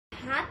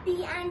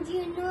happy and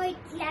you know it,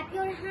 clap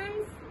your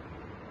hands.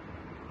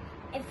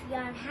 If you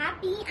are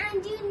happy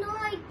and you know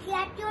it,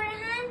 clap your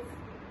hands.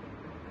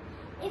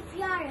 If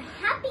you are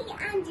happy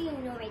and you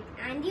know it,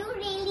 and you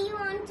really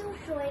want to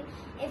show it,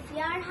 if you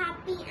are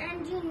happy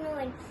and you know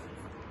it,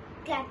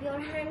 clap your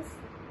hands.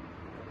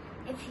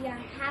 If you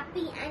are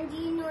happy and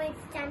you know it,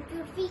 stamp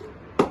your feet.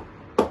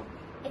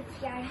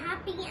 If you are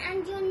happy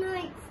and you know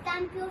it,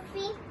 stamp your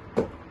feet.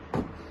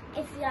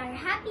 If you are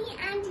happy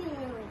and you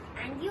know it,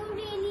 and you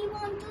really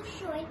want to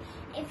show it,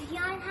 if you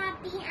are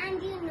happy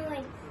and you know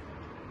it,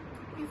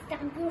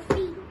 stamp your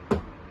feet.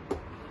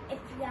 If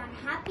you are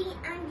happy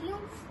and you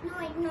know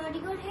it, nod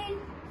your head.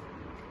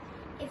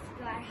 If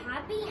you are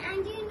happy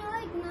and you know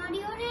it, nod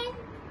your head.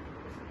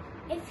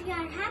 If you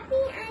are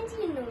happy and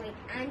you know it,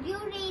 and you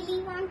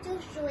really want to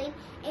show it,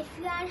 if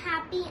you are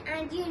happy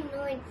and you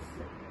know it,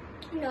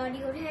 nod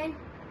your head.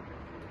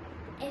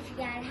 If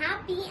you are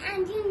happy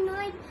and you know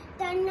it,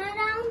 turn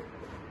around.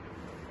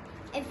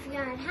 If you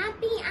are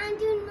happy and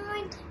you know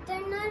it,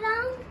 turn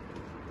around.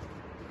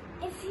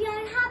 If you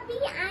are happy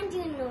and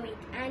you know it,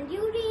 and you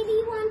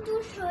really want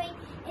to show it,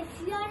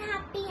 if you are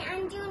happy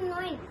and you know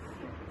it,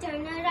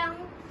 turn around.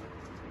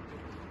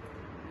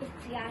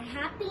 If you are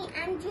happy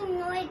and you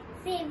know it,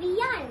 say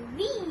we are,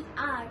 we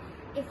are.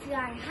 If you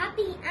are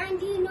happy and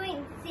you know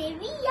it, say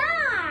we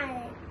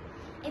are.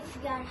 If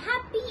you are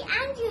happy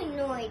and you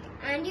know it,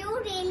 and you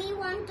really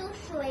want to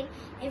show it,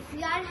 if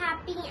you are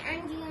happy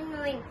and you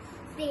know it,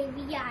 say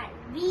we are,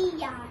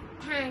 we are.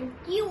 Thank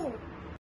you.